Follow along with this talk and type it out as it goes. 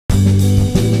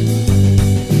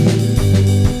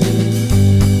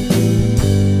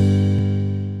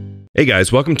Hey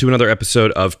guys, welcome to another episode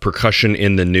of Percussion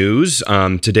in the News.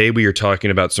 Today we are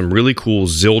talking about some really cool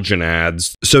Zildjian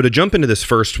ads. So to jump into this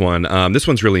first one, this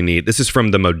one's really neat. This is from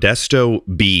the Modesto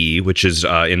Bee, which is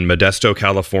in Modesto,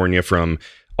 California from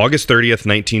August 30th,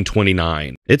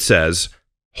 1929. It says,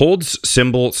 holds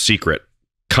symbol secret,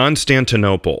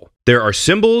 Constantinople. There are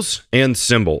symbols and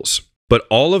symbols, but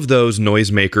all of those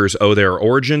noisemakers owe their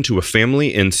origin to a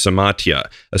family in Samatia,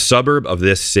 a suburb of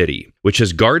this city, which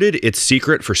has guarded its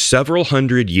secret for several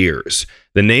hundred years.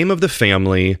 The name of the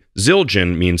family,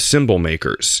 Zildjian, means cymbal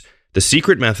makers. The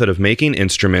secret method of making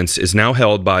instruments is now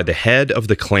held by the head of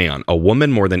the clan, a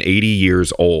woman more than 80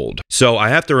 years old. So I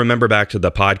have to remember back to the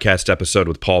podcast episode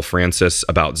with Paul Francis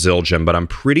about Zildjian, but I'm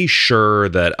pretty sure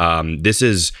that this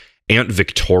is Aunt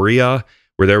Victoria,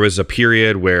 where there was a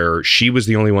period where she was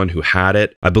the only one who had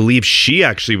it. I believe she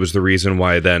actually was the reason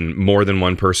why then more than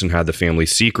one person had the family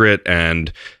secret,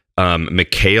 and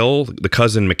Mikhail, the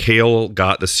cousin Mikhail,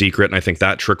 got the secret, and I think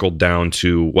that trickled down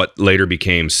to what later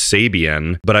became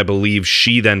Sabian, but I believe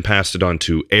she then passed it on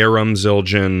to Aram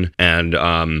Zildjian,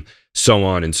 and so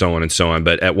on and so on and so on,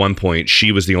 but at one point,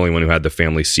 she was the only one who had the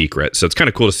family secret. So it's kind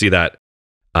of cool to see that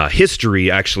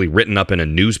history actually written up in a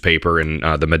newspaper in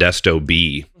the Modesto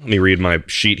Bee. Let me read my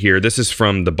sheet here. This is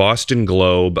from the Boston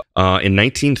Globe in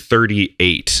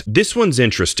 1938. This one's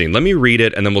interesting. Let me read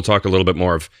it, and then we'll talk a little bit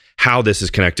more of how this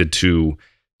is connected to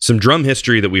some drum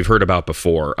history that we've heard about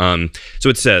before. So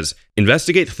it says,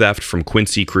 investigate theft from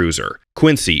Quincy Cruiser.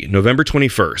 Quincy, November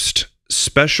 21st.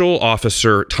 Special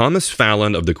Officer Thomas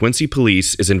Fallon of the Quincy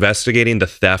Police is investigating the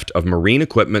theft of marine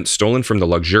equipment stolen from the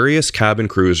luxurious cabin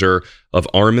cruiser of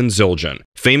Armand Zildjian,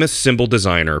 famous cymbal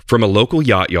designer, from a local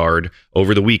yacht yard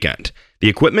over the weekend. The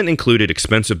equipment included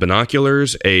expensive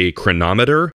binoculars, a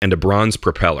chronometer, and a bronze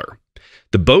propeller.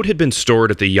 The boat had been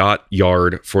stored at the yacht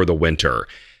yard for the winter.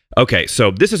 Okay,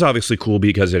 so this is obviously cool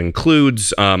because it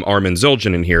includes Armand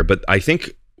Zildjian in here, but I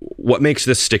think what makes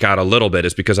this stick out a little bit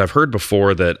is because I've heard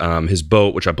before that his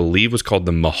boat, which I believe was called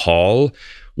the Mahal,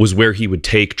 was where he would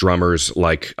take drummers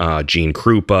like Gene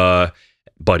Krupa,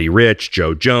 Buddy Rich,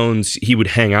 Joe Jones. He would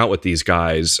hang out with these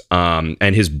guys,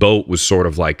 and his boat was sort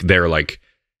of like their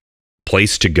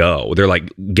place to go. They're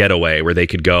like getaway where they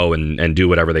could go and do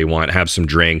whatever they want, have some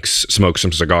drinks, smoke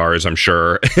some cigars, I'm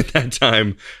sure, at that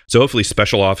time. So hopefully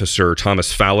Special Officer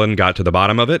Thomas Fallon got to the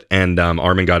bottom of it, and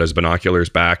Armand got his binoculars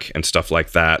back and stuff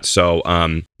like that. So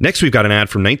next we've got an ad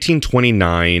from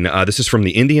 1929. This is from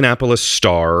the Indianapolis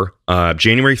Star,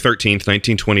 January 13th,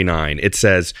 1929. It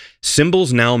says,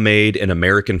 cymbals now made in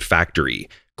American factory.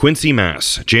 Quincy,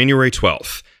 Mass., January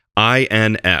 12th.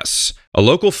 INS. A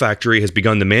local factory has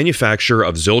begun the manufacture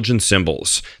of Zildjian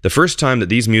cymbals, the first time that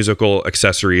these musical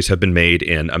accessories have been made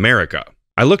in America.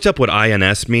 I looked up what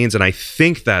INS means, and I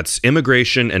think that's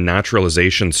Immigration and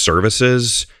Naturalization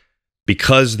Services,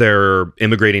 because they're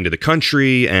immigrating to the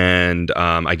country, and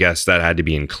I guess that had to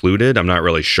be included. I'm not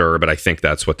really sure, but I think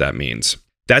that's what that means.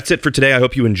 That's it for today. I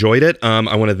hope you enjoyed it.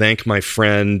 I want to thank my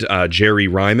friend Jerry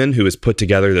Reiman, who has put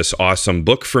together this awesome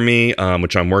book for me,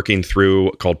 which I'm working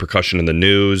through, called Percussion in the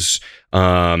News.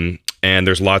 And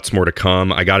there's lots more to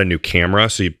come. I got a new camera,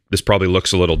 so this probably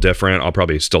looks a little different. I'll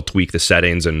probably still tweak the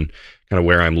settings and kind of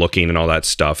where I'm looking and all that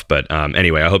stuff. But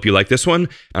anyway, I hope you like this one.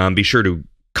 Be sure to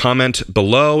comment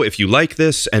below if you like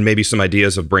this and maybe some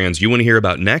ideas of brands you want to hear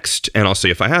about next, and I'll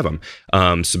see if I have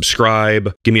them.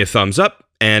 Subscribe, give me a thumbs up,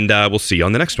 and we'll see you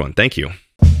on the next one. Thank you.